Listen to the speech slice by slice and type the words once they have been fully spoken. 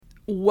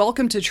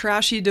Welcome to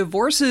Trashy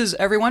Divorces,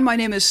 everyone. My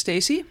name is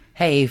Stacy.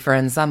 Hey,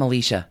 friends, I'm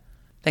Alicia.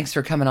 Thanks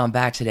for coming on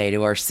back today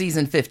to our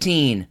Season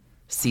 15,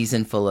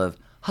 season full of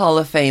Hall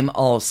of Fame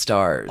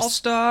All-Stars.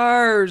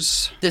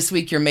 All-Stars. This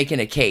week you're making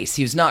a case.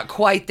 He was not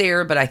quite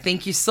there, but I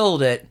think you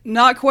sold it.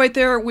 Not quite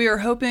there. We are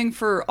hoping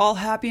for all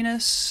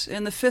happiness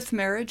in the fifth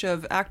marriage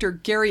of actor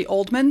Gary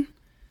Oldman.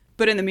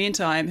 But in the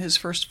meantime, his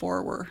first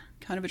four were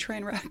kind of a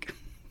train wreck.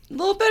 A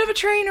little bit of a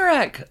train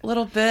wreck. A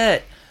little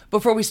bit.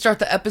 Before we start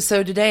the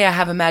episode today, I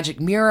have a magic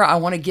mirror. I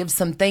want to give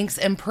some thanks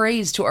and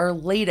praise to our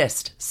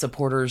latest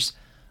supporters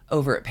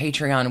over at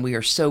Patreon. We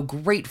are so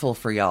grateful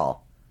for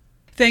y'all.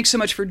 Thanks so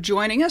much for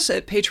joining us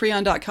at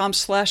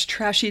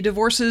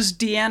patreon.com/trashydivorces.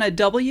 Deanna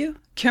W.,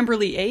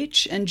 Kimberly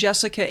H., and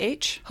Jessica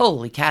H.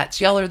 Holy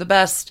cats, y'all are the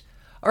best.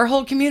 Our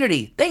whole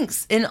community,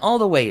 thanks in all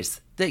the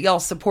ways that y'all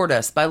support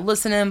us. By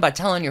listening, by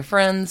telling your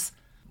friends,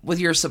 with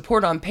your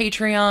support on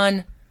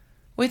Patreon.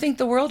 We think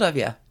the world of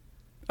you.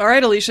 All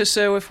right, Alicia,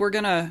 so if we're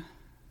going to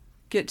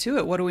get to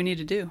it, what do we need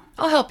to do?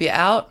 I'll help you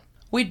out.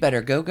 We'd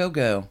better go.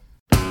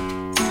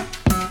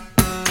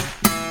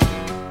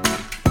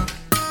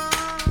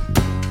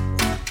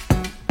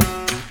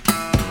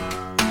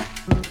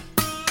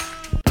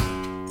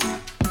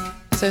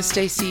 So,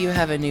 Stacy, you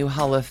have a new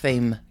Hall of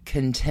Fame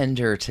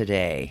contender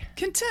today.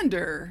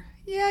 Contender?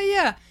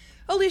 Yeah.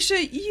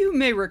 Alicia, you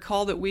may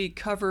recall that we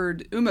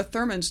covered Uma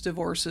Thurman's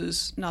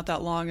divorces not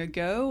that long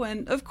ago,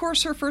 and of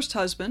course her first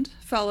husband,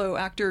 fellow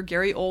actor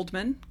Gary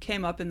Oldman,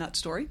 came up in that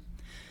story.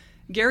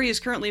 Gary is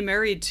currently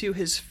married to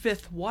his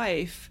fifth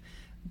wife,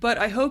 but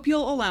I hope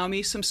you'll allow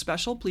me some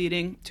special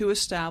pleading to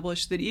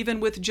establish that even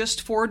with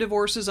just 4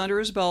 divorces under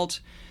his belt,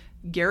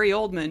 Gary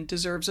Oldman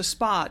deserves a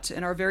spot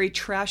in our very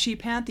trashy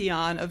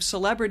pantheon of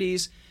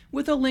celebrities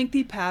with a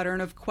lengthy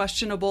pattern of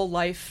questionable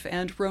life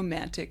and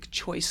romantic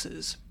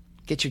choices.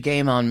 Get your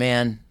game on,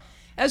 man.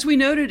 As we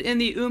noted in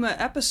the Uma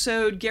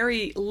episode,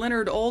 Gary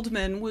Leonard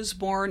Oldman was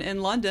born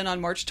in London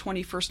on March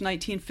 21st,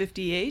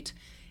 1958,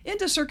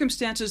 into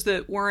circumstances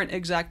that weren't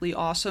exactly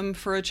awesome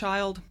for a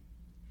child.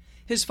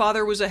 His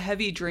father was a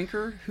heavy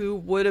drinker who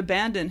would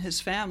abandon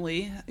his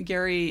family.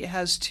 Gary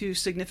has 2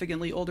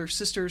 significantly older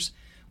sisters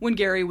when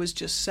Gary was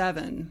just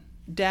 7.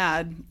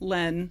 Dad,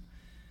 Len,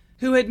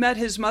 who had met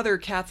his mother,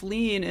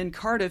 Kathleen, in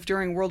Cardiff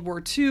during World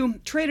War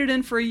II, traded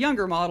in for a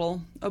younger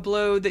model, a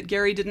blow that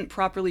Gary didn't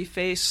properly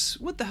face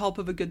with the help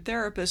of a good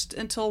therapist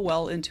until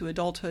well into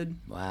adulthood.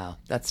 Wow,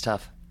 that's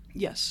tough.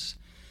 Yes.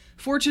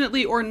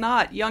 Fortunately or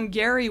not, young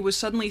Gary was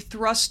suddenly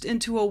thrust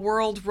into a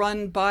world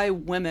run by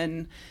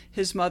women,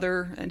 his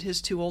mother and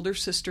his 2 older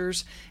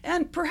sisters,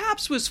 and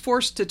perhaps was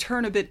forced to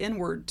turn a bit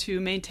inward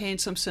to maintain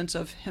some sense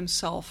of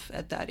himself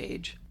at that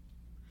age.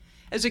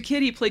 As a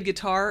kid, he played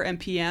guitar and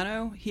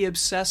piano. He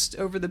obsessed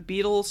over the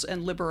Beatles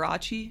and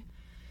Liberace.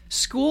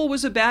 School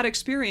was a bad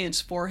experience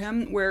for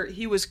him, where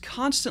he was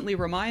constantly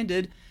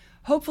reminded,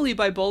 hopefully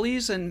by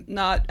bullies and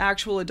not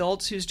actual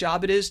adults whose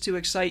job it is to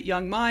excite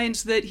young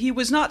minds, that he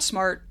was not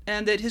smart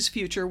and that his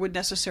future would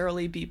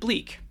necessarily be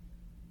bleak.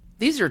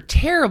 These are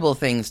terrible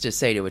things to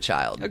say to a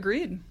child.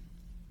 Agreed.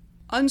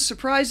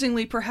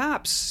 Unsurprisingly,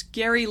 perhaps,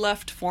 Gary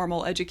left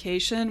formal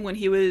education when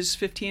he was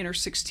 15 or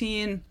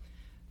 16,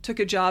 took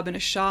a job in a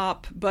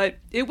shop, but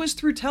it was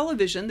through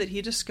television that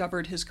he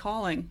discovered his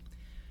calling.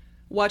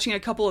 Watching a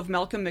couple of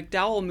Malcolm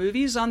McDowell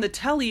movies on the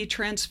telly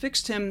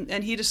transfixed him,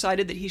 and he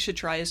decided that he should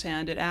try his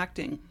hand at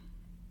acting.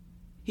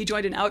 He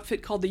joined an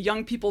outfit called the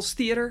Young People's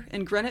Theatre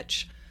in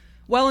Greenwich,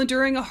 while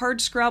enduring a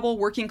hardscrabble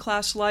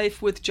working-class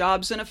life with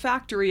jobs in a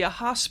factory, a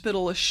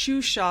hospital, a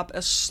shoe shop,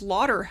 a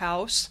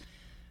slaughterhouse,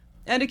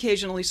 and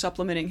occasionally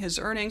supplementing his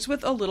earnings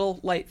with a little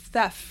light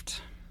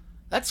theft.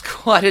 That's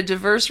quite a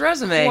diverse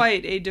resume.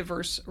 Quite a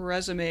diverse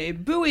resume.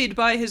 Buoyed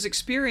by his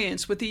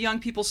experience with the Young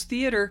People's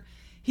Theatre,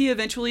 he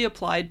eventually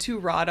applied to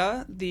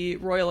RADA, the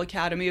Royal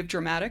Academy of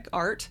Dramatic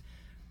Art,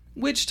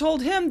 which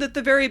told him that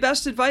the very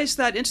best advice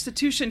that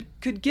institution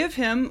could give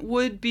him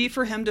would be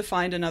for him to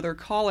find another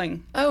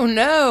calling. Oh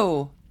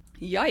no!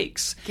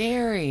 Yikes.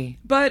 Gary.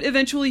 But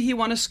eventually he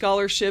won a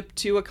scholarship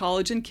to a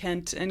college in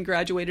Kent and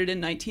graduated in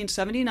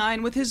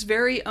 1979 with his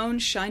very own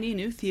shiny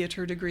new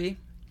theater degree.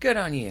 Good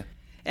on you.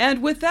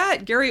 And with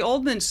that, Gary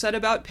Oldman set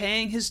about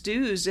paying his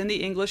dues in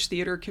the English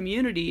theater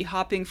community,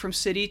 hopping from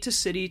city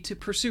to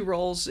pursue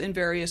roles in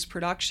various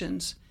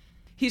productions.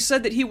 He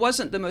said that he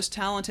wasn't the most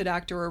talented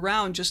actor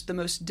around, just the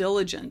most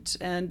diligent,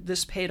 and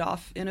this paid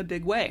off in a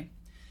big way.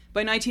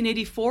 By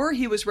 1984,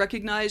 he was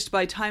recognized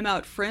by Time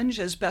Out Fringe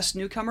as Best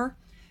Newcomer,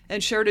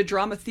 and shared a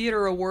Drama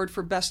Theater Award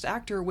for Best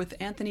Actor with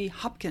Anthony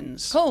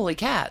Hopkins. Holy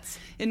cats.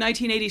 In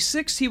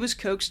 1986, he was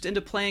coaxed into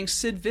playing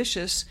Sid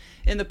Vicious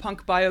in the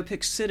punk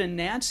biopic Sid and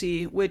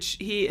Nancy, which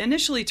he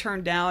initially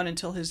turned down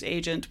until his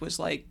agent was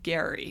like,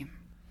 Gary,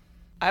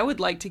 I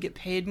would like to get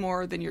paid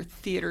more than your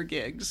theater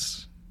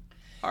gigs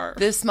are.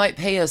 This might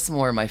pay us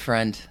more, my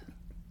friend.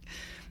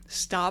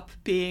 Stop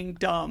being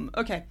dumb.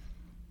 Okay.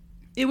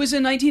 It was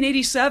in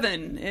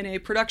 1987, in a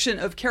production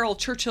of Carol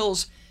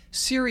Churchill's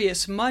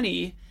Serious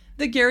Money,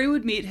 that Gary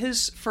would meet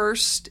his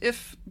first,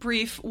 if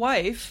brief,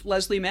 wife,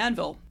 Leslie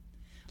Manville.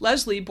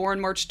 Leslie,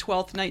 born March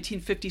 12,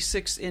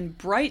 1956 in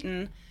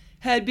Brighton,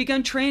 had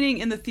begun training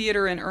in the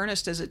theater in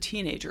earnest as a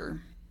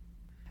teenager.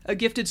 A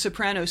gifted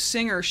soprano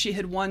singer, she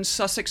had won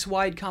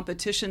Sussex-wide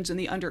competitions in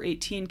the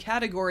under-18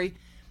 category,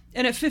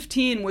 and at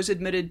 15 was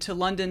admitted to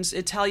London's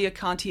Italia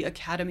Conti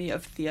Academy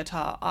of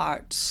Theatre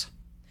Arts.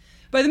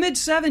 By the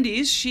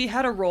mid-70s, she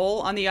had a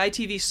role on the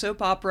ITV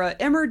soap opera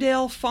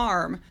Emmerdale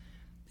Farm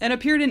and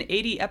appeared in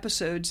 80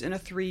 episodes in a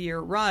 3-year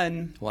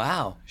run.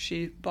 Wow.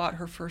 She bought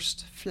her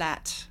first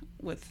flat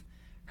with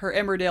her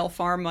Emmerdale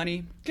Farm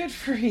money. Good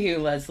for you,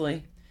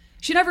 Leslie.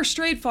 She never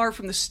strayed far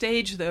from the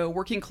stage, though,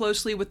 working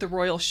closely with the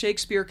Royal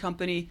Shakespeare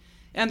Company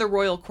and the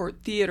Royal Court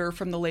Theatre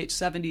from the late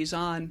 70s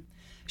on.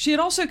 She had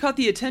also caught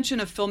the attention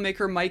of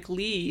filmmaker Mike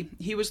Leigh.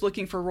 He was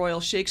looking for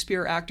Royal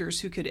Shakespeare actors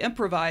who could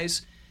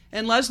improvise,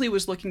 and Leslie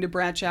was looking to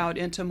branch out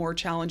into more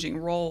challenging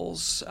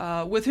roles,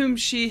 with whom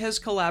she has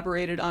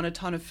collaborated on a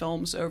ton of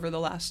films over the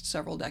last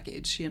several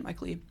decades, she and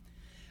Mike Leigh.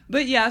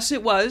 But yes,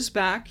 it was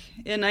back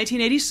in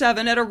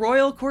 1987 at a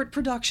Royal Court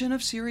production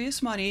of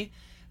Serious Money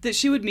that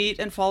she would meet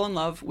and fall in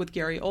love with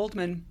Gary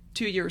Oldman,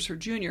 2 years her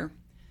junior.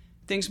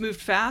 Things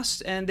moved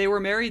fast, and they were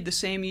married the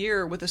same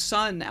year with a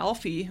son,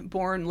 Alfie,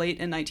 born late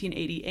in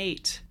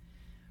 1988.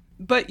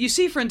 But you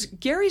see, friends,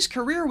 Gary's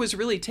career was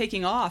really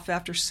taking off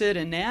after Sid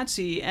and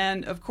Nancy,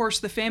 and of course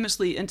the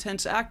famously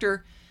intense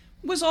actor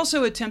was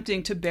also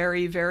attempting to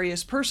bury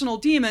various personal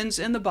demons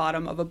in the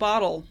bottom of a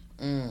bottle.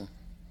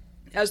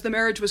 As the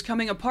marriage was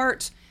coming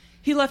apart,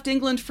 he left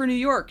England for New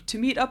York to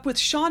meet up with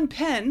Sean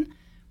Penn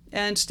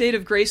and State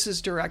of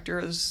Grace's director,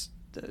 as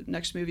the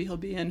next movie he'll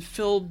be in,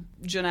 Phil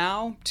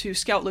Janau, to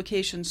scout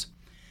locations.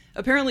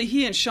 Apparently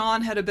he and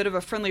Sean had a bit of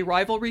a friendly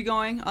rivalry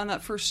going on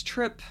that first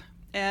trip,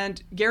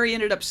 and Gary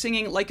ended up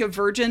singing Like a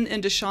Virgin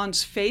into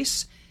Sean's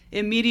face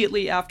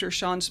immediately after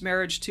Sean's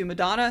marriage to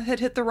Madonna had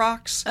hit the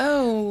rocks.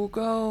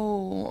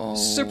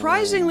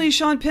 Surprisingly,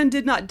 Sean Penn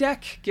did not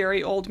deck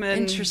Gary Oldman.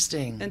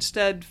 Interesting.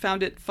 Instead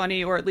found it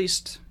funny, or at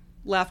least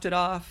laughed it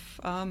off.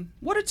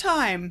 What a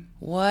time.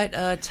 What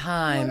a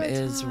time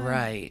is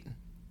right.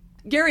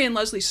 Gary and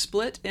Leslie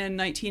split in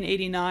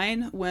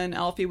 1989 when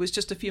Alfie was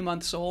just a few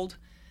months old.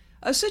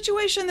 A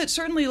situation that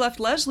certainly left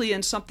Leslie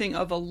in something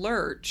of a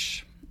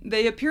lurch.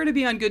 They appear to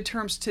be on good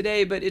terms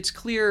today, but it's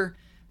clear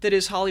that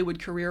his Hollywood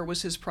career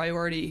was his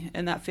priority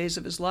in that phase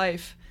of his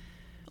life.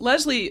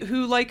 Leslie,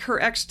 who like her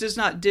ex does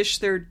not dish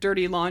their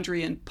dirty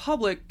laundry in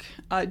public,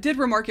 did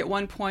remark at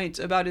one point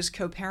about his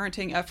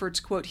co-parenting efforts,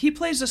 quote, "He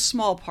plays a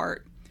small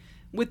part,"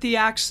 with the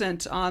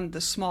accent on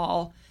the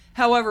small,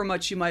 however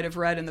much you might have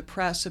read in the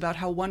press about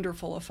how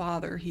wonderful a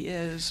father he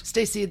is.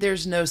 Stacey,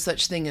 there's no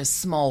such thing as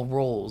small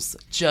roles,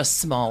 just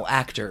small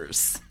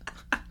actors.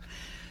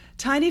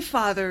 Tiny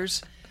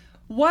fathers.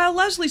 While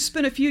Leslie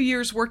spent a few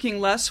years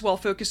working less while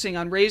focusing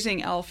on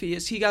raising Alfie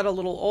as he got a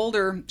little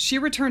older, she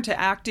returned to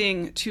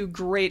acting to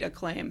great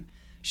acclaim.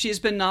 She's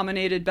been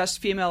nominated Best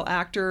Female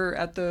Actor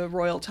at the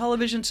Royal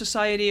Television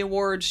Society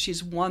Awards.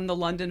 She's won the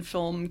London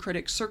Film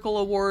Critics Circle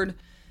Award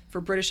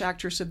for British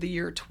Actress of the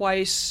Year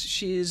twice.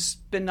 She's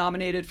been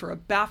nominated for a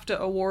BAFTA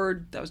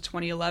Award, that was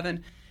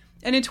 2011,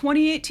 and in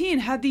 2018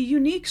 had the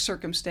unique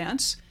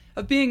circumstance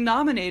of being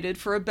nominated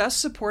for a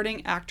Best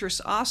Supporting Actress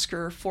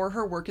Oscar for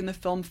her work in the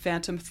film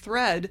Phantom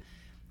Thread,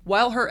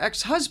 while her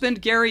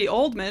ex-husband, Gary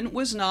Oldman,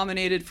 was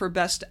nominated for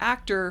Best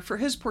Actor for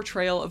his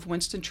portrayal of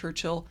Winston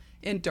Churchill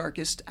in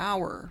Darkest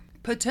Hour.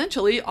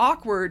 Potentially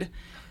awkward,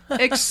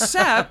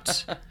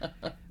 except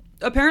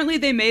apparently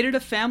they made it a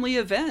family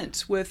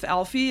event with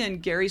Alfie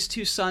and Gary's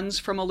 2 sons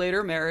from a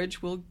later marriage,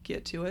 we'll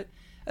get to it,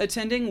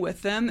 attending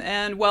with them.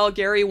 And while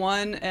Gary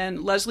won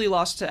and Leslie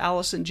lost to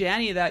Allison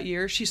Janney that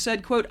year, she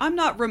said, quote, "I'm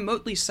not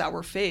remotely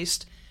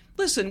sour-faced.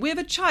 Listen, we have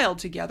a child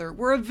together.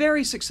 We're a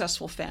very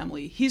successful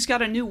family. He's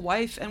got a new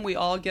wife and we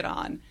all get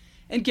on.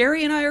 And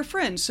Gary and I are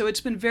friends, so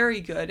it's been very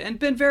good and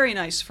been very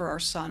nice for our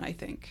son, I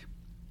think."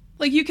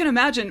 Like, you can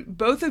imagine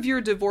both of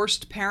your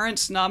divorced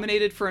parents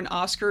nominated for an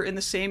Oscar in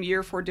the same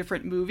year for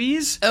different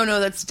movies. Oh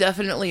no, that's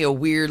definitely a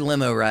weird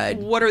limo ride.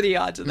 What are the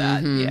odds of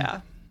that?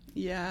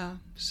 Yeah.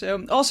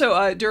 So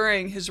also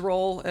during his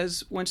role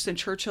as Winston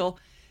Churchill,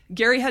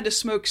 Gary had to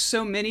smoke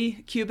so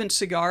many Cuban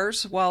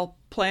cigars while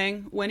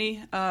playing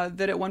Winnie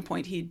that at one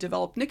point he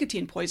developed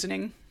nicotine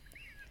poisoning.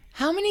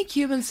 How many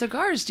Cuban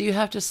cigars do you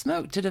have to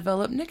smoke to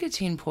develop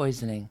nicotine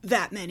poisoning?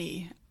 That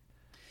many.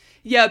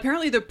 Yeah,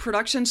 apparently the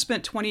production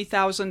spent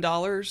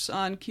 $20,000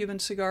 on Cuban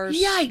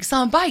cigars. Yikes,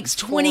 on bikes,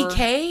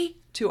 $20K?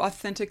 To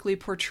authentically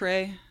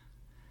portray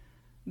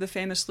the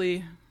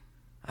famously...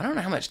 I don't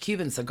know how much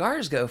Cuban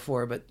cigars go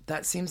for, but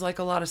that seems like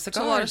a lot of cigars.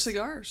 It's a lot of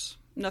cigars.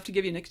 Enough to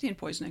give you nicotine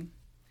poisoning.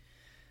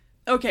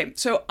 Okay,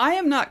 so I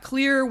am not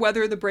clear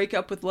whether the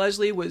breakup with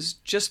Leslie was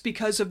just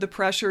because of the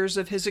pressures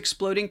of his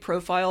exploding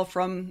profile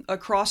from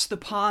across the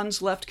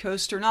pond's left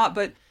coast or not,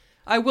 but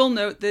I will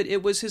note that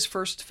it was his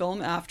first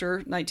film after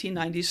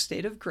 1990's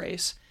State of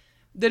Grace.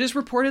 That is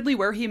reportedly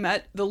where he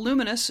met the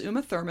luminous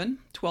Uma Thurman,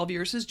 12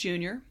 years his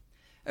junior.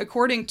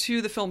 According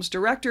to the film's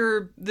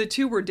director, the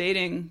two were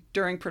dating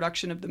during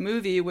production of the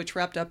movie, which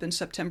wrapped up in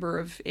September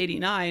of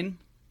 '89.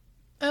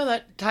 Oh,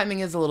 that timing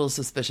is a little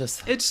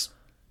suspicious.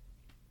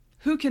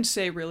 Who can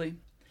say, really?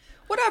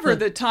 Whatever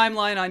the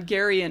timeline on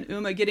Gary and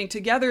Uma getting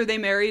together, they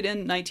married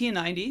in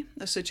 1990,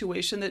 a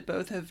situation that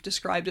both have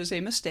described as a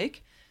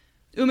mistake.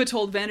 Uma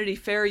told Vanity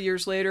Fair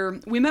years later,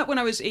 "We met when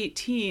I was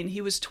 18. He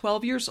was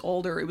 12 years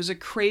older. It was a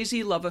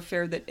crazy love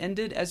affair that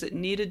ended as it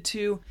needed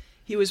to.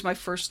 He was my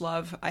first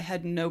love. I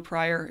had no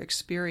prior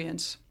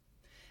experience."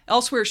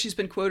 Elsewhere, she's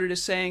been quoted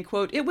as saying,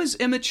 quote, "It was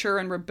immature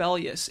and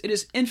rebellious. It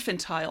is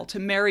infantile to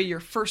marry your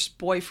first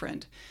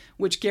boyfriend,"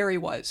 which Gary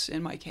was,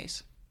 in my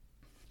case.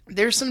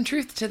 There's some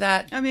truth to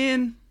that. I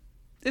mean,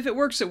 if it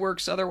works, it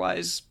works.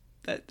 Otherwise,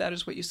 that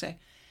is what you say.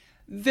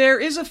 There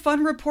is a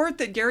fun report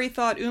that Gary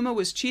thought Uma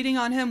was cheating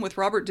on him with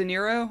Robert De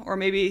Niro, or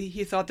maybe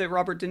he thought that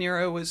Robert De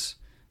Niro was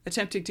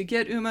attempting to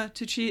get Uma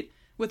to cheat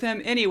with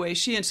him. Anyway,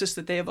 she insists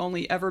that they have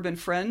only ever been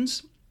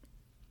friends.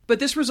 But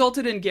this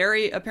resulted in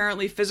Gary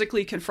apparently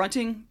physically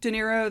confronting De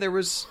Niro. There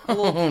was a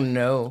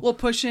little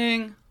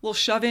pushing, a little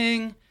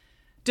shoving,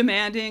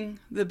 demanding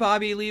that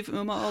Bobby leave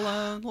Uma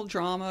alone, a little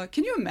drama.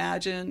 Can you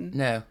imagine?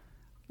 No.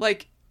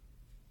 Like,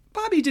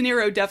 Bobby De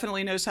Niro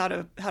definitely knows how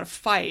to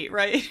fight,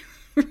 right?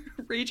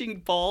 Raging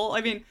bull. I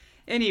mean,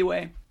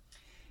 anyway.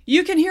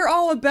 You can hear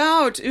all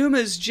about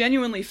Uma's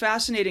genuinely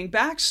fascinating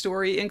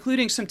backstory,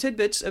 including some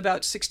tidbits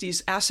about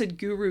 60s acid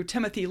guru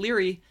Timothy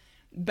Leary,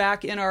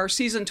 back in our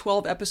season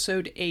 12,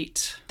 episode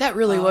 8. That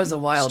really was a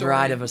wild story.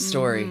 ride of a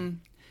story. Mm-hmm.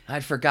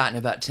 I'd forgotten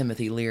about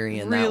Timothy Leary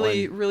in that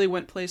one. Really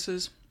went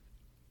places.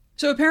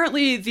 So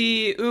apparently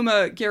the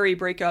Uma-Gary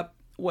breakup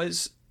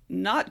was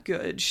not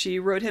good. She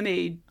wrote him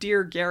a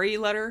Dear Gary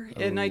letter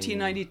in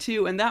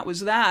 1992, and that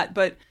was that.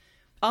 But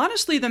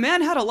honestly, the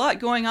man had a lot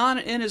going on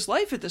in his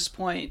life at this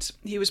point.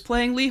 He was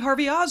playing Lee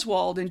Harvey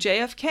Oswald in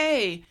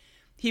JFK.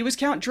 He was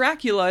Count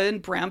Dracula in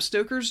Bram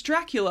Stoker's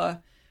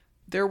Dracula.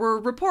 There were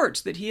reports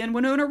that he and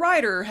Winona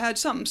Ryder had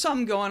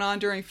something going on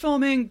during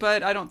filming,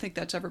 but I don't think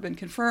that's ever been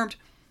confirmed.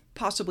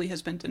 Possibly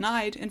has been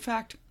denied, in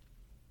fact.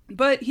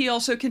 But he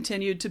also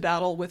continued to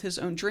battle with his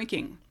own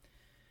drinking.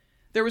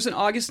 There was an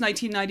August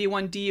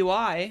 1991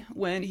 DUI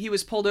when he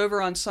was pulled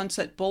over on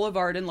Sunset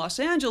Boulevard in Los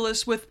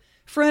Angeles with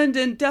friend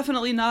and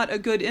definitely not a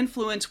good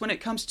influence when it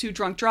comes to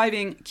drunk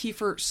driving,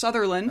 Kiefer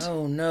Sutherland.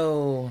 Oh,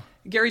 no.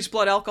 Gary's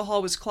blood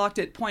alcohol was clocked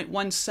at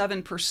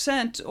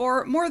 0.17%,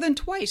 or more than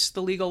twice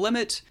the legal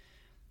limit,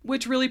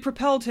 which really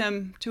propelled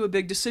him to a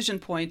big decision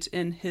point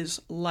in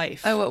his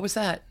life. Oh, what was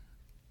that?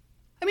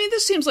 I mean,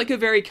 this seems like a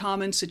very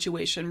common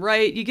situation,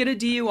 right? You get a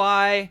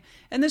DUI,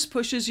 and this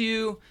pushes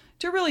you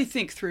to really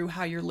think through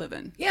how you're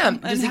living. Yeah,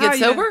 does he get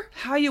sober?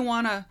 How you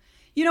want to,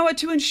 you know what,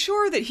 to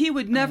ensure that he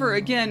would never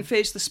again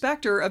face the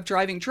specter of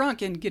driving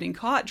drunk and getting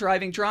caught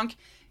driving drunk,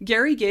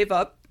 Gary gave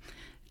up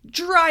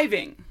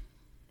driving.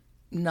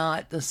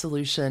 Not the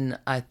solution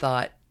I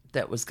thought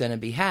that was going to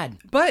be had.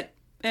 But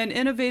an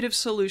innovative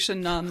solution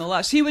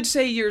nonetheless. He would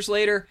say years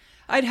later,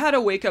 "I'd had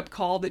a wake-up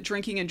call that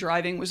drinking and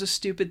driving was a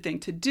stupid thing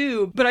to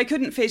do, but I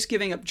couldn't face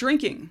giving up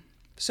drinking.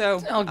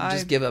 So I'll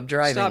just give up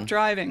driving. Stop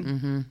driving."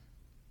 Mm-hmm.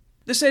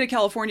 The state of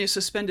California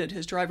suspended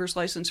his driver's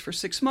license for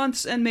 6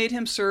 months and made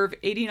him serve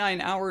 89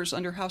 hours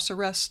under house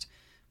arrest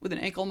with an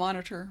ankle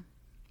monitor.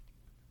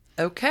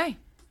 Okay.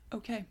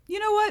 You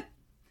know what?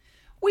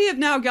 We have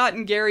now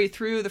gotten Gary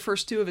through the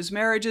first 2 of his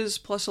marriages,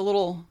 plus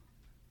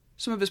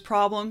some of his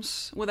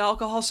problems with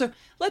alcohol. So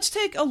let's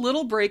take a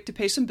little break to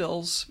pay some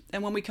bills.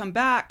 And when we come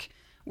back,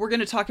 we're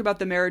going to talk about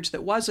the marriage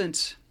that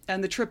wasn't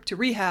and the trip to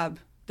rehab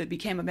that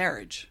became a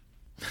marriage.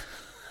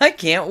 I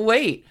can't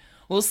wait.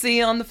 We'll see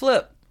you on the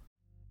flip.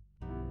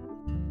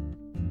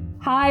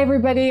 Hi,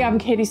 everybody. I'm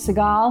Katie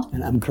Segal.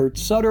 And I'm Kurt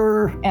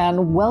Sutter.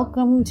 And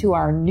welcome to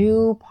our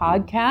new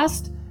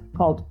podcast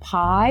called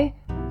Pi,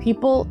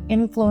 People,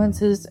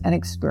 Influences, and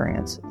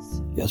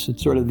Experiences. Yes,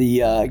 it's sort of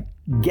the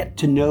get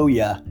to know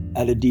you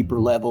at a deeper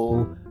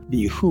level,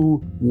 the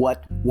who,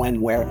 what, when,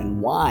 where, and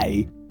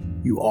why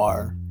you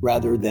are,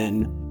 rather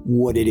than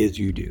what it is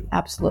you do.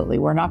 Absolutely.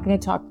 We're not going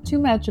to talk too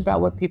much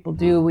about what people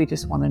do. We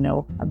just want to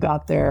know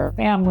about their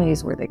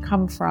families, where they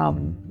come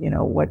from,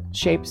 what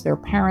shapes their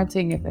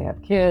parenting if they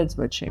have kids,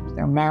 what shapes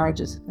their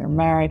marriages if they're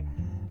married.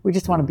 We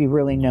just want to be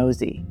really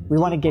nosy. We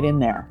want to get in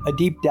there. A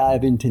deep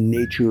dive into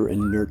nature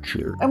and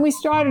nurture. And we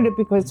started it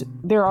because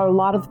there are a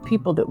lot of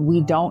people that we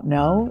don't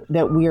know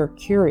that we are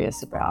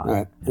curious about. All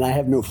right. And I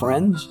have no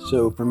friends,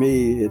 so for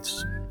me,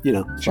 it's,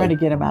 trying to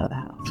get them out of the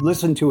house.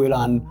 Listen to it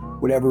on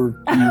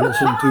whatever you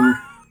listen to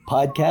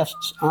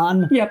podcasts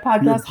on. Yeah,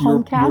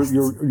 homecasts.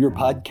 Your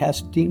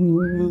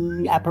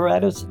podcasting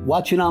apparatus.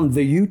 Watch it on the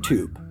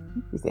YouTube.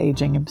 He's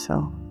aging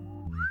himself.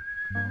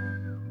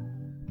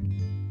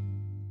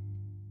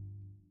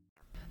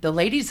 The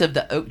ladies of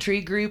the Oak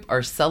Tree Group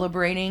are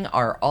celebrating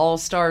our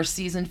All-Star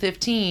Season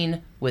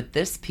 15 with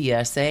this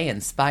PSA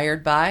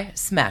inspired by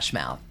Smash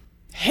Mouth.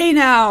 Hey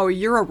now,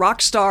 you're a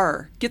rock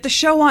star. Get the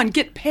show on,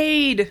 get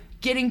paid.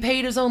 Getting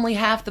paid is only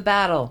half the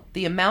battle.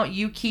 The amount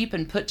you keep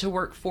and put to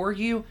work for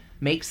you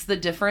makes the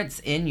difference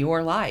in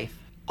your life.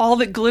 All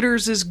that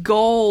glitters is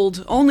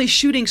gold. Only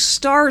shooting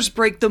stars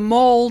break the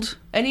mold.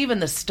 And even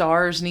the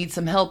stars need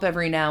some help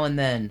every now and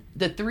then.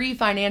 The 3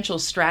 financial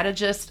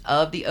strategists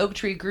of the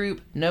Oaktree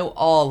Group know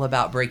all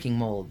about breaking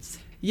molds.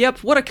 Yep,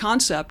 what a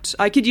concept.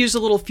 I could use a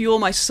little fuel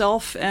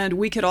myself, and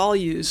we could all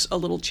use a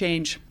little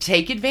change.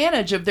 Take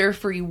advantage of their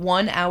free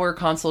 1-hour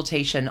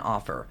consultation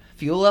offer.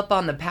 Fuel up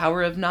on the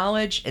power of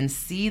knowledge and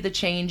see the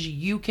change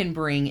you can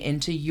bring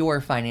into your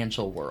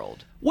financial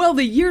world. Well,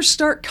 the years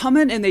start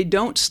coming and they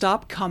don't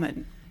stop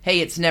coming. Hey,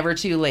 it's never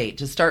too late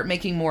to start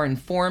making more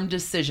informed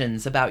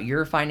decisions about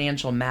your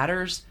financial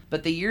matters,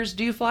 but the years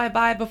do fly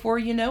by before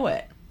you know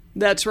it.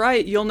 That's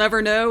right. You'll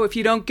never know if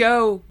you don't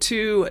go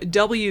to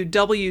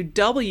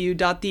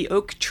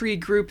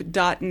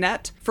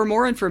www.theoaktreegroup.net for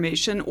more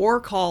information or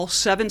call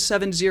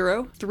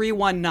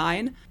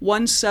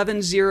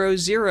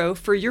 770-319-1700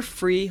 for your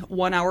free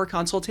 1-hour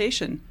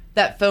consultation.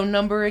 That phone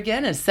number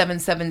again is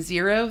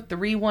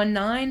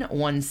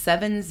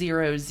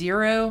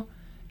 770-319-1700.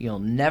 You'll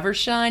never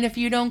shine if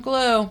you don't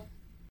glow.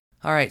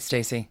 All right,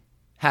 Stacy.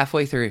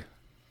 Halfway through.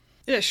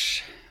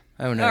 Ish.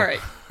 Oh, no. All right.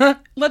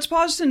 Let's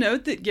pause to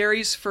note that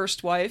Gary's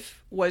first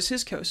wife was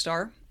his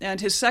co-star,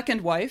 and his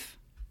second wife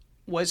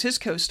was his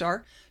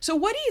co-star. So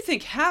what do you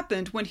think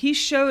happened when he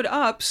showed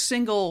up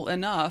single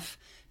enough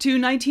to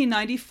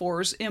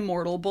 1994's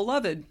Immortal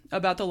Beloved,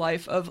 about the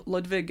life of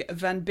Ludwig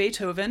van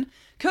Beethoven,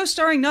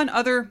 co-starring none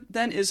other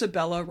than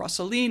Isabella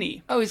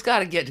Rossellini? Oh, he's got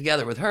to get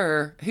together with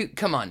her.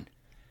 Come on.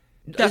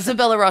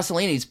 Isabella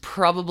Rossellini's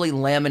probably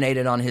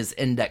laminated on his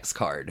index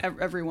card.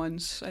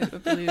 Everyone's, I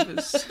believe,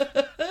 it's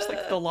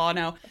like the law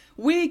now.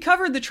 We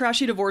covered the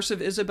trashy divorce of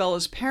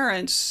Isabella's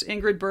parents,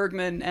 Ingrid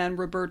Bergman and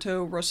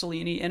Roberto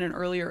Rossellini, in an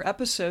earlier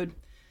episode.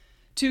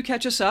 To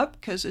catch us up,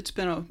 because it's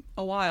been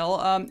a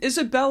while,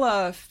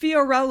 Isabella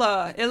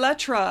Fiorella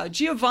Elettra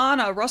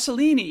Giovanna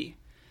Rossellini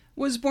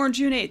was born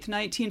June 8th,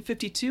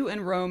 1952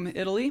 in Rome,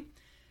 Italy,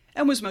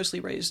 and was mostly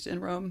raised in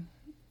Rome.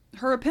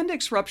 Her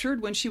appendix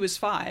ruptured when she was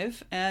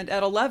 5, and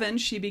at 11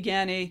 she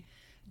began a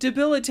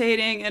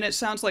debilitating, and it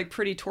sounds like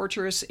pretty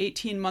torturous,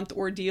 18-month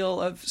ordeal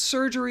of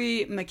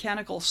surgery,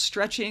 mechanical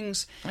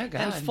stretchings,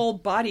 and full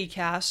body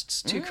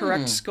casts to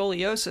correct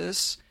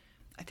scoliosis.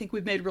 I think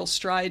we've made real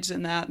strides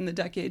in that in the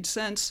decades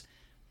since.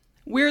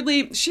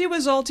 Weirdly, she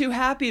was all too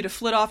happy to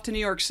flit off to New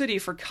York City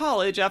for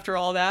college after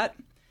all that,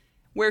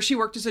 where she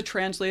worked as a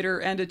translator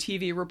and a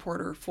TV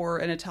reporter for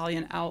an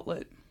Italian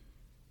outlet.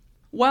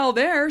 While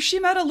there, she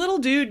met a little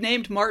dude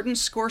named Martin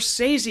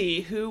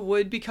Scorsese, who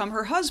would become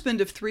her husband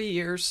of 3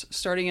 years,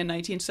 starting in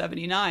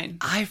 1979.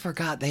 I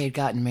forgot they had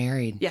gotten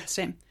married. Yeah,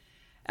 same.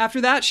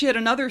 After that, she had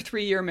another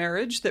 3-year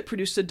marriage that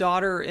produced a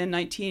daughter in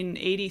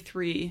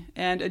 1983,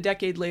 and a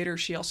decade later,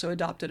 she also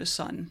adopted a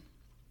son.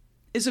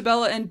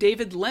 Isabella and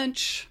David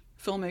Lynch,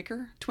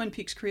 filmmaker, Twin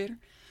Peaks creator,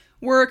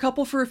 were a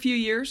couple for a few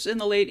years in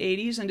the late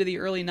 80s into the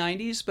early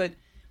 90s, but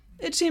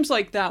it seems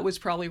like that was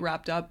probably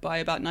wrapped up by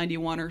about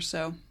 91 or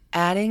so.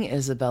 Adding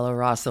Isabella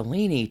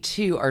Rossellini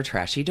to our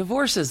trashy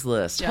divorces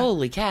list. Yeah.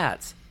 Holy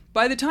cats.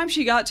 By the time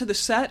she got to the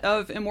set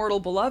of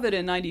Immortal Beloved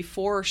in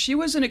 94, she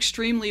was an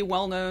extremely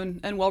well-known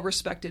and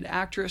well-respected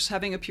actress,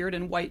 having appeared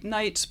in White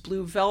Nights,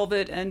 Blue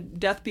Velvet, and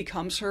Death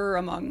Becomes Her,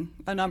 among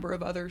a number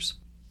of others.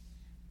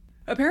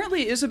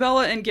 Apparently,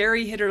 Isabella and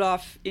Gary hit it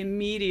off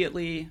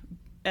immediately,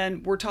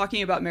 and were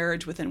talking about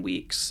marriage within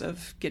weeks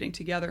of getting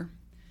together.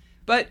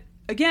 But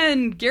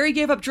again, Gary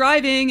gave up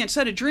driving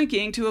instead of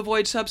drinking to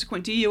avoid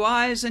subsequent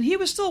DUIs, and he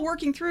was still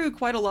working through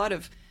quite a lot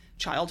of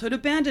childhood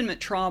abandonment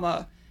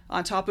trauma,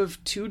 on top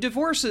of 2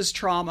 divorces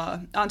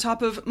trauma, on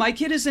top of my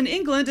kid is in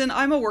England and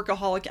I'm a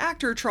workaholic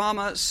actor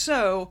trauma.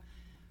 So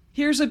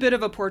here's a bit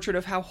of a portrait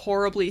of how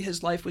horribly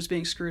his life was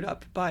being screwed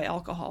up by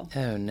alcohol.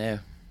 Oh, no.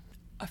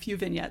 A few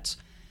vignettes.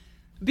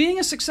 Being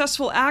a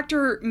successful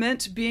actor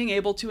meant being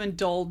able to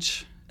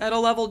indulge at a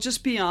level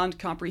just beyond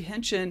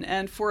comprehension,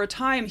 and for a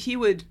time he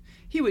would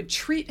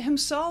treat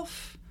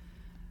himself,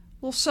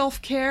 a little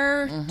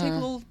self-care,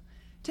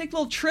 take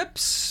little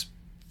trips,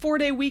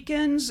 4-day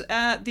weekends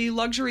at the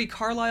luxury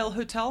Carlisle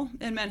Hotel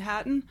in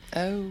Manhattan,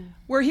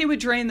 where he would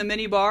drain the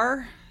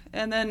minibar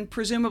and then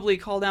presumably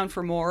call down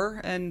for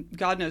more, and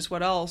God knows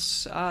what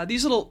else.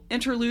 These little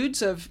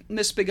interludes of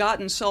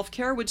misbegotten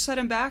self-care would set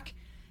him back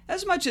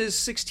as much as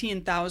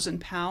 16,000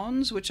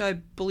 pounds, which I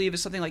believe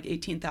is something like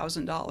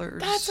 $18,000.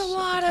 That's a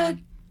lot of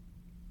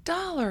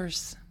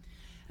dollars.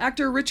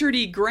 Actor Richard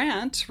E.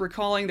 Grant,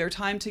 recalling their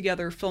time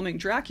together filming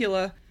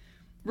Dracula,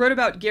 wrote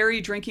about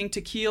Gary drinking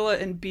tequila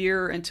and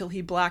beer until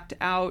he blacked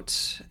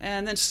out,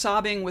 and then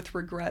sobbing with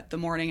regret the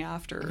morning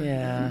after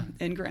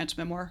in Grant's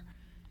memoir.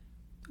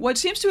 What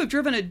seems to have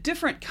driven a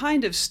different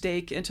kind of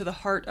stake into the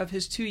heart of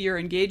his 2-year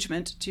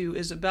engagement to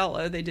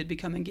Isabella, they did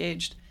become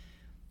engaged,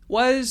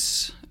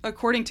 was,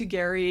 according to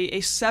Gary,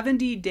 a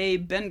 70-day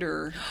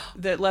bender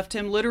that left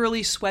him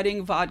literally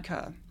sweating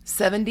vodka.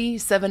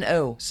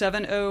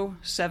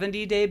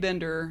 70-day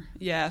bender.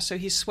 Yeah, so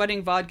he's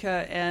sweating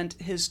vodka and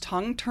his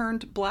tongue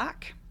turned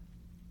black.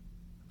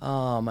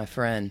 Oh, my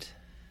friend.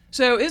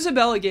 So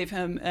Isabella gave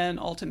him an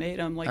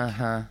ultimatum, like,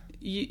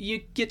 you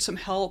get some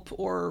help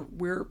or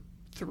we're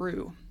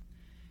through.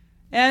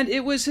 And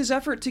it was his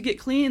effort to get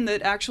clean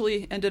that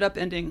actually ended up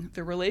ending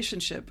the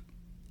relationship.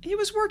 He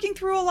was working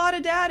through a lot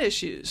of dad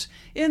issues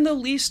in the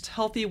least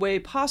healthy way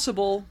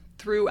possible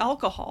through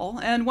alcohol,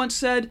 and once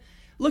said,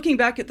 "Looking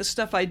back at the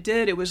stuff I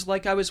did, it was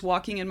like I was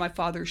walking in my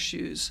father's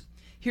shoes.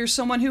 Here's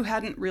someone who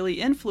hadn't really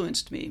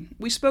influenced me.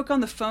 We spoke on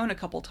the phone a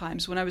couple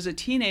times when I was a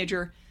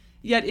teenager,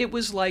 yet it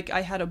was like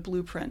I had a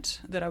blueprint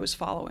that I was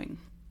following."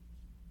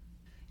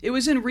 It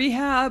was in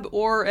rehab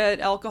or at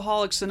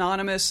Alcoholics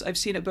Anonymous, I've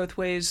seen it both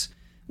ways,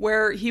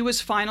 where he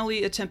was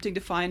finally attempting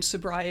to find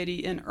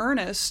sobriety in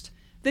earnest,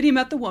 that he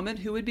met the woman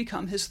who would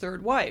become his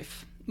third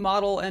wife,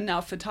 model and now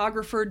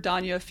photographer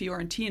Danya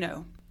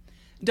Fiorentino.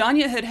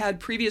 Danya had had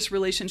previous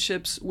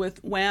relationships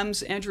with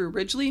Wham's Andrew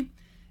Ridgeley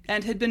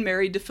and had been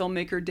married to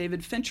filmmaker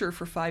David Fincher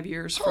for 5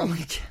 years from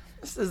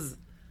This is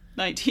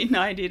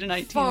 1990 to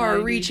 1995.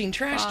 far-reaching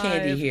trash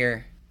candy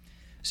here.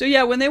 So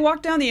yeah, when they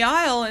walked down the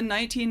aisle in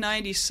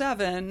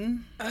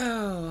 1997,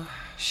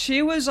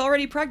 she was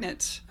already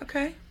pregnant.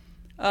 Okay.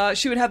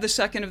 She would have the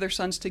second of their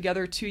sons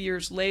together 2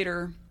 years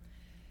later.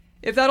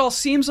 If that all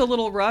seems a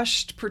little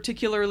rushed,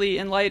 particularly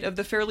in light of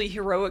the fairly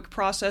heroic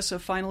process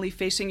of finally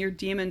facing your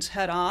demons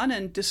head on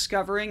and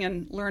discovering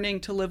and learning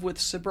to live with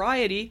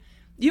sobriety,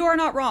 you are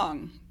not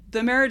wrong.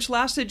 The marriage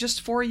lasted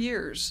just 4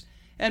 years,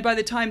 and by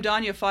the time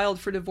Danya filed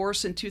for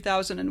divorce in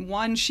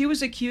 2001, she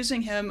was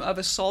accusing him of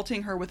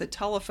assaulting her with a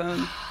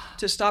telephone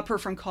to stop her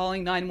from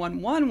calling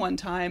 911 one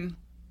time,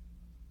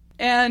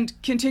 and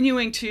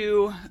continuing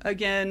to,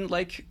 again,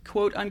 like,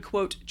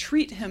 quote-unquote,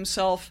 treat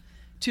himself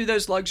to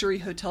those luxury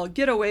hotel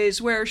getaways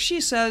where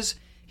she says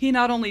he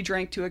not only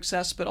drank to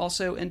excess but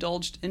also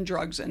indulged in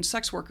drugs and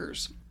sex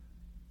workers.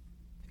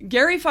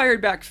 Gary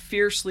fired back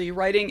fiercely,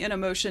 writing in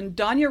emotion,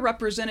 "Danya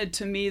represented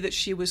to me that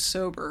she was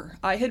sober.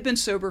 I had been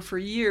sober for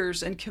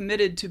years and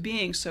committed to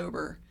being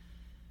sober,"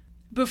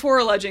 before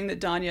alleging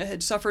that Danya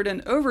had suffered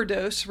an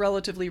overdose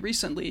relatively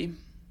recently.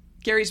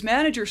 Gary's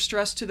manager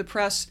stressed to the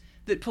press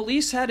that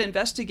police had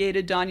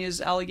investigated Danya's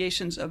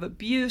allegations of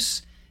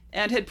abuse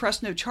and had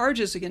pressed no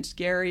charges against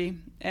Gary,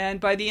 and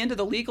by the end of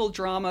the legal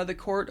drama, the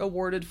court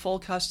awarded full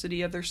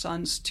custody of their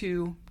sons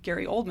to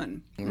Gary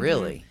Oldman.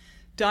 Really?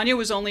 Danya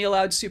was only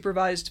allowed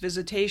supervised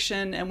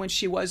visitation, and when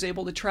she was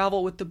able to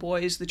travel with the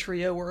boys, the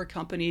trio were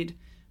accompanied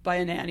by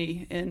a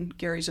nanny in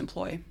Gary's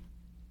employ.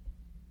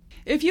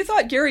 If you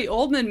thought Gary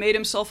Oldman made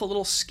himself a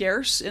little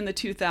scarce in the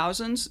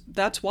 2000s,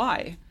 that's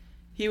why.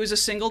 He was a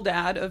single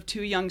dad of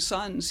 2 young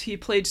sons. He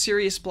played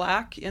Sirius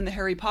Black in the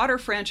Harry Potter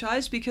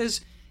franchise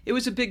because it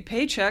was a big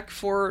paycheck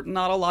for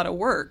not a lot of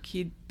work.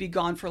 He'd be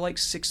gone for like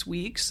 6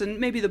 weeks, and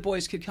maybe the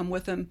boys could come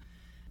with him.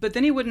 But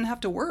then he wouldn't have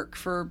to work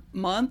for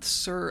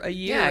months or a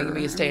year. Yeah, he could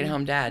be a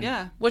stay-at-home dad.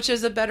 Yeah. Which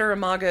is a better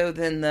imago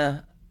than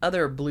the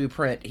other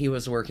blueprint he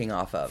was working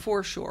off of.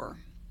 For sure.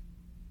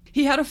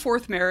 He had a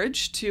 4th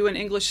marriage to an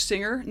English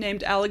singer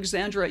named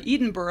Alexandra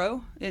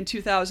Edinburgh in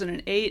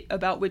 2008,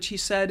 about which he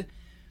said,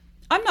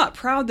 "I'm not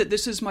proud that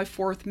this is my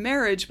 4th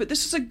marriage, but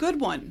this is a good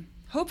one.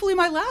 Hopefully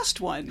my last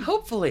one."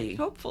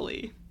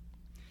 Hopefully.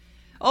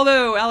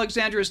 Although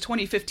Alexandra's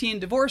 2015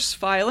 divorce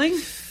filing,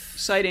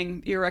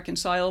 citing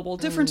irreconcilable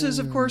differences,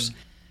 of course,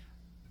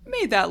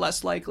 made that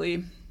less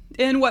likely.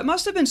 In what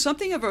must have been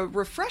something of a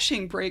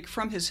refreshing break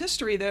from his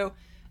history, though,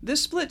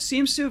 this split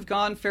seems to have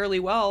gone fairly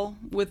well,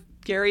 with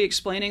Gary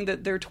explaining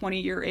that their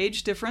 20-year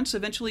age difference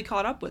eventually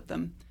caught up with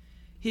them.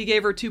 He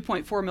gave her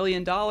 $2.4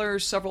 million,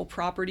 several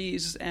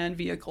properties, and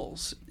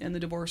vehicles in the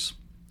divorce.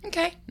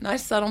 Okay,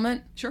 nice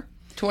settlement. Sure.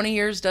 20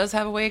 years does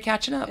have a way of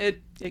catching up.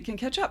 It can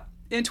catch up.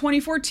 In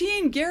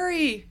 2014,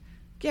 Gary,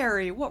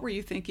 what were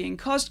you thinking?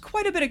 Caused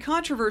quite a bit of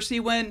controversy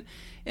when,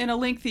 in a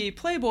lengthy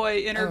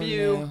Playboy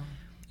interview,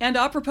 and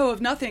apropos of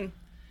nothing,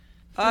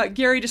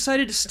 Gary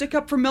decided to stick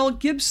up for Mel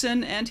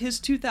Gibson and his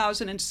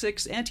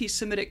 2006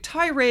 anti-Semitic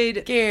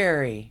tirade.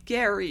 Gary.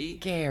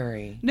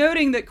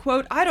 Noting that,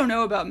 quote, "I don't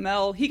know about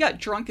Mel. He got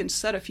drunk and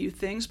said a few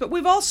things, but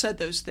we've all said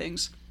those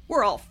things.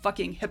 We're all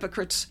fucking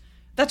hypocrites.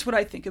 That's what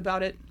I think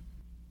about it."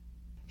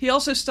 He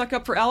also stuck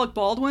up for Alec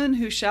Baldwin,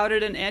 who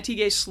shouted an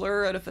anti-gay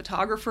slur at a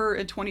photographer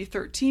in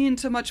 2013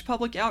 to much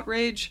public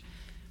outrage.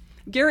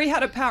 Gary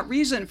had a pat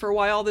reason for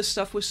why all this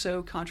stuff was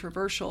so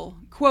controversial.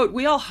 Quote,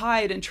 "We all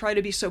hide and try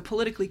to be so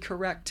politically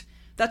correct.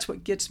 That's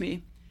what gets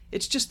me.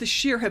 It's just the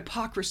sheer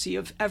hypocrisy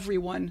of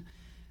everyone.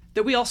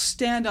 That we all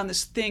stand on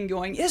this thing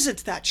going,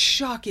 isn't that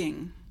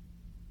shocking?"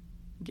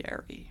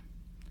 Gary.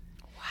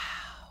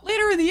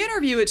 Later in the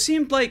interview, it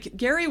seemed like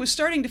Gary was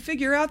starting to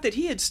figure out that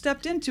he had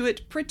stepped into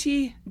it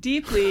pretty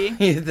deeply.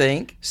 You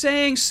think?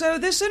 Saying, "So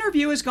this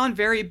interview has gone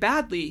very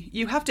badly.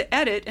 You have to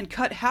edit and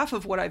cut half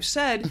of what I've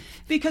said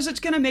because it's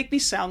going to make me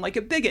sound like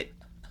a bigot."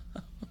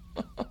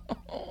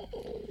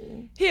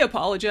 He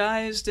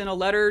apologized in a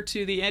letter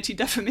to the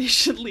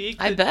Anti-Defamation League.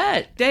 I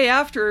bet. Day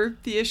after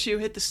the issue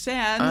hit the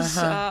stands,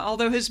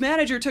 although his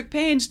manager took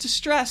pains to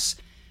stress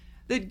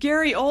that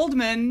Gary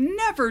Oldman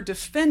never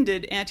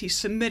defended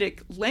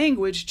anti-Semitic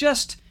language,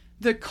 just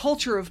the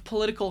culture of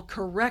political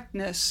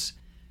correctness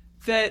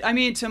that, I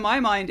mean, to my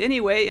mind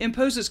anyway,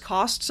 imposes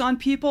costs on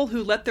people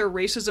who let their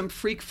racism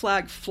freak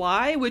flag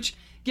fly, which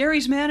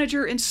Gary's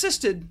manager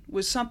insisted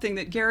was something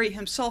that Gary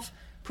himself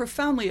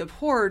profoundly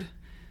abhorred.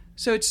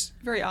 So it's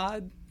very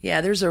odd.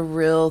 Yeah, there's a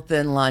real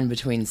thin line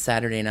between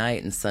Saturday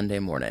night and Sunday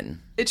morning.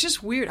 It's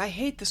just weird. I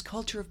hate this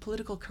culture of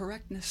political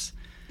correctness.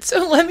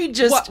 So let me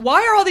just...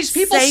 Why are all these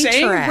people say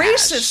saying trash.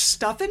 racist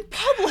stuff in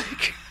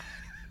public?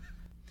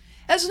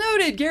 As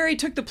noted, Gary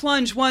took the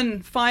plunge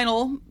one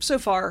final, so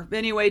far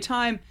anyway,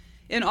 time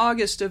in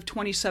August of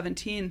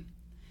 2017.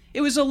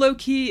 It was a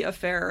low-key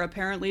affair,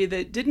 apparently,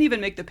 that didn't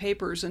even make the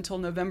papers until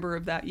November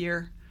of that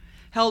year.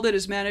 Held at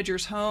his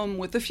manager's home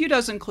with a few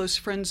dozen close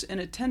friends in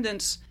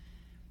attendance.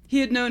 He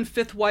had known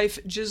fifth wife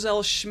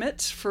Giselle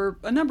Schmidt for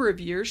a number of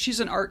years. She's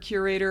an art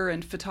curator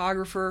and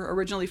photographer,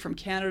 originally from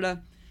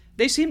Canada.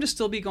 They seem to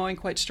still be going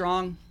quite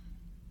strong.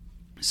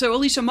 So,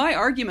 Alicia, my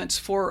arguments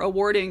for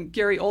awarding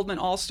Gary Oldman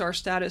All-Star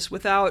status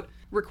without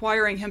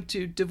requiring him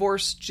to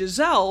divorce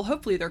Giselle,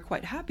 hopefully they're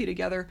quite happy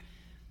together,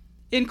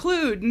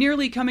 include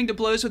nearly coming to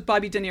blows with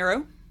Bobby De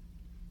Niro,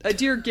 a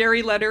Dear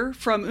Gary letter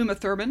from Uma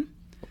Thurman,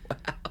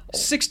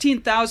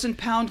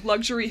 16,000-pound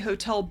luxury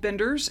hotel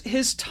benders,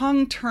 his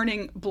tongue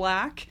turning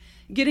black,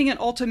 getting an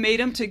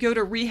ultimatum to go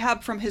to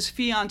rehab from his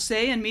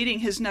fiancée and meeting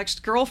his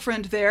next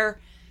girlfriend there,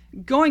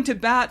 going to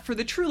bat for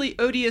the truly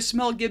odious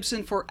Mel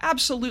Gibson for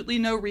absolutely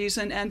no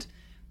reason, and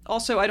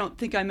also, I don't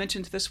think I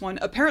mentioned this one,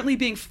 apparently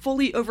being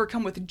fully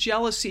overcome with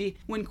jealousy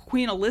when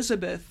Queen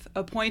Elizabeth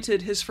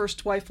appointed his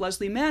first wife,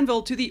 Leslie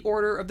Manville, to the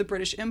Order of the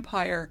British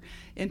Empire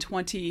in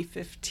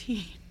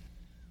 2015.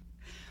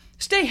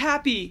 Stay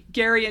happy,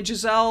 Gary and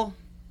Giselle.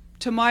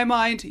 To my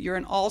mind, you're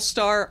an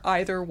all-star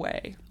either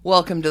way.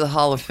 Welcome to the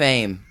Hall of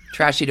Fame.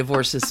 Trashy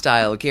Divorces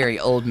style, Gary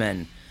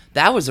Oldman.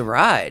 That was a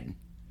ride.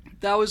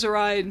 That was a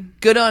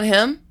ride. Good on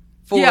him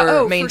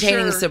for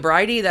maintaining for sure.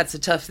 sobriety. That's a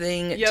tough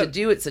thing to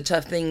do. It's a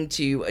tough thing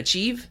to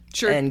achieve.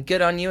 Sure. And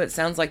good on you. It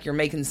sounds like you're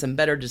making some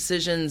better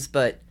decisions,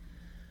 but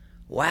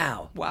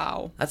wow.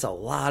 Wow. That's a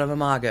lot of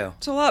imago.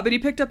 It's a lot, but he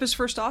picked up his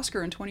first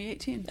Oscar in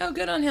 2018. Oh,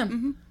 good on him.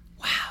 Mm-hmm.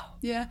 Wow.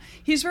 Yeah.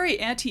 He's very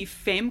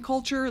anti-fame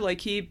culture.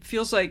 Like, he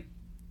feels like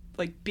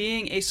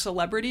being a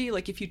celebrity,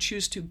 like if you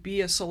choose to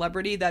be a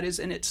celebrity, that is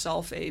in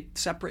itself a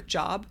separate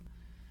job.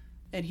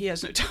 And he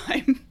has no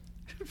time.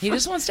 He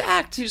just wants to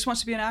act. He just wants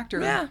to be an actor.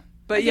 Yeah.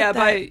 But yeah,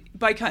 by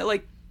kind of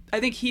like,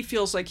 I think he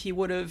feels like he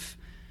would have,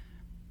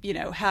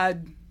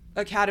 had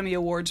Academy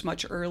Awards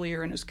much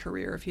earlier in his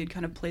career if he had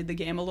kind of played the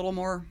game a little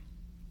more.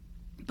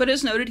 But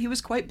as noted, he was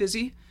quite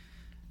busy,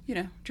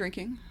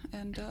 drinking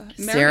and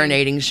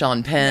serenading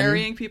Sean Penn.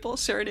 Marrying people,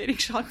 serenading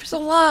Sean Penn. There's a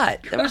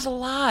lot. There was a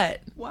lot.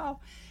 Wow.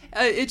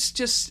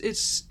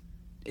 It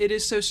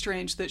is so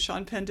strange that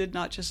Sean Penn did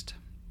not just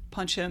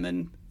punch him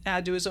and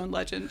add to his own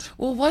legend.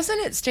 Well,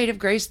 wasn't it State of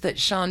Grace that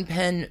Sean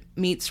Penn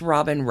meets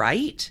Robin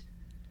Wright?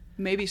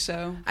 Maybe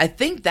so. I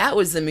think that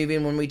was the movie,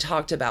 and when we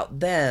talked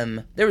about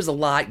them, there was a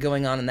lot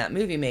going on in that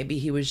movie. Maybe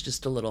he was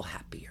just a little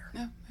happier.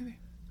 Yeah, maybe.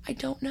 I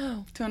don't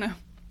know. Don't know.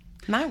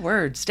 My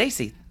word,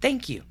 Stacey,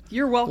 thank you.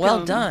 You're welcome.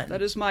 Well done.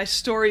 That is my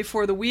story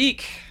for the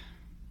week.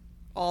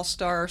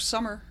 All-Star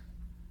Summer.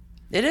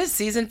 It is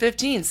season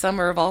 15,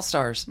 Summer of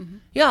All-Stars. Mm-hmm.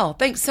 Y'all,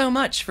 thanks so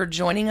much for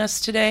joining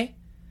us today.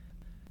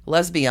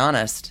 Let's be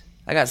honest.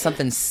 I got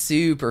something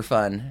super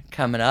fun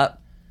coming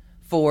up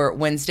for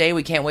Wednesday.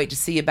 We can't wait to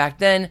see you back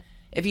then.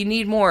 If you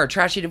need more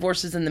Trashy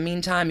Divorces in the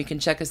meantime, you can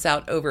check us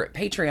out over at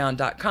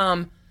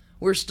patreon.com.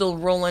 We're still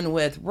rolling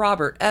with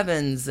Robert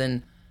Evans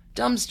and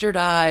Dumpster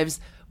Dives.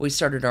 We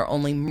started our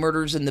Only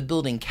Murders in the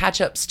Building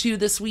catch-ups too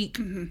this week.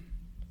 Mm-hmm.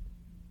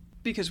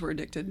 Because we're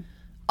addicted.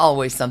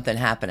 Always something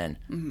happening.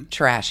 Mm-hmm.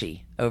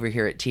 Trashy over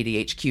here at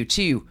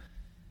TDHQ2.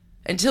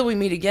 Until we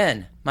meet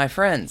again, my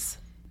friends.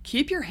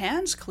 Keep your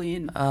hands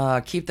clean.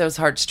 Keep those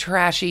hearts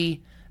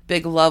trashy.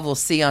 Big love. We'll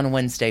see you on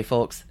Wednesday,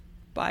 folks.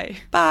 Bye.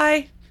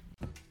 Bye.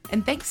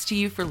 And thanks to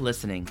you for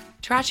listening.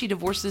 Trashy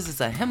Divorces is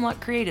a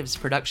Hemlock Creatives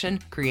production,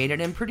 created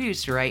and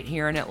produced right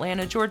here in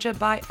Atlanta, Georgia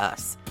by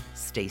us,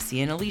 Stacey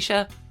and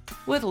Alicia,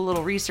 with a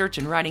little research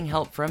and writing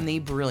help from the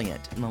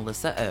brilliant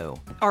Melissa O.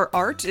 Our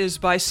art is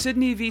by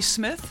Sydney V.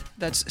 Smith.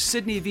 That's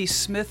Sydney V.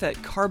 Smith at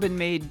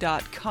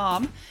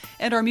carbonmade.com.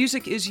 And our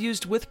music is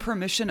used with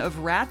permission of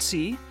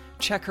Ratsy.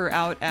 Check her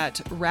out at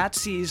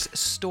Ratsy's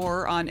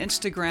store on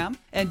Instagram,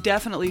 and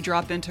definitely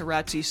drop into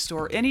Ratsy's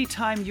store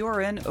anytime you're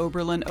in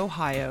Oberlin,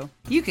 Ohio.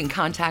 You can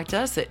contact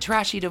us at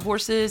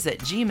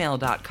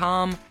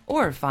trashydivorces@gmail.com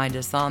or find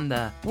us on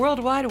the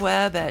World Wide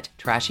Web at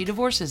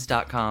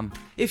trashydivorces.com.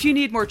 If you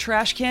need more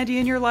trash candy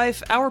in your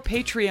life, our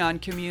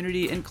Patreon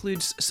community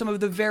includes some of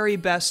the very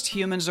best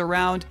humans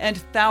around and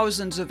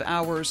thousands of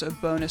hours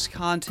of bonus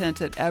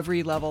content at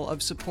every level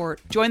of support.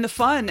 Join the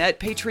fun at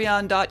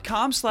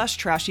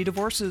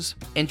patreon.com/trashydivorces.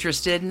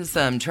 Interested in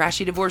some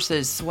Trashy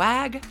Divorces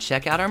swag?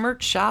 Check out our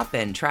merch shop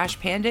and Trash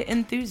Panda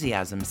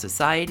Enthusiasm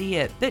Society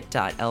at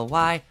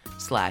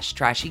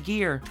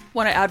bit.ly/trashygear.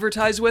 Want to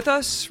advertise with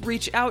us?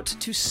 Reach out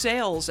to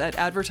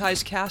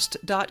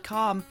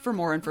sales@advertisecast.com for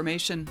more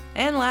information.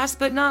 And last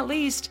but not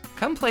least,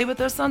 come play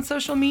with us on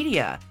social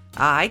media.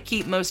 I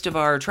keep most of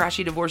our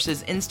Trashy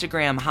Divorces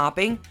Instagram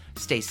hopping.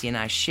 Stacy and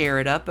I share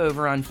it up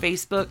over on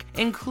Facebook,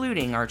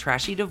 including our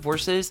Trashy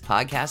Divorces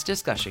podcast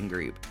discussion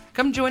group.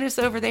 Come join us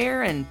over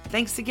there, and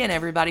thanks again,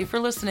 everybody, for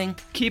listening.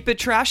 Keep it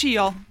trashy,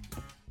 y'all.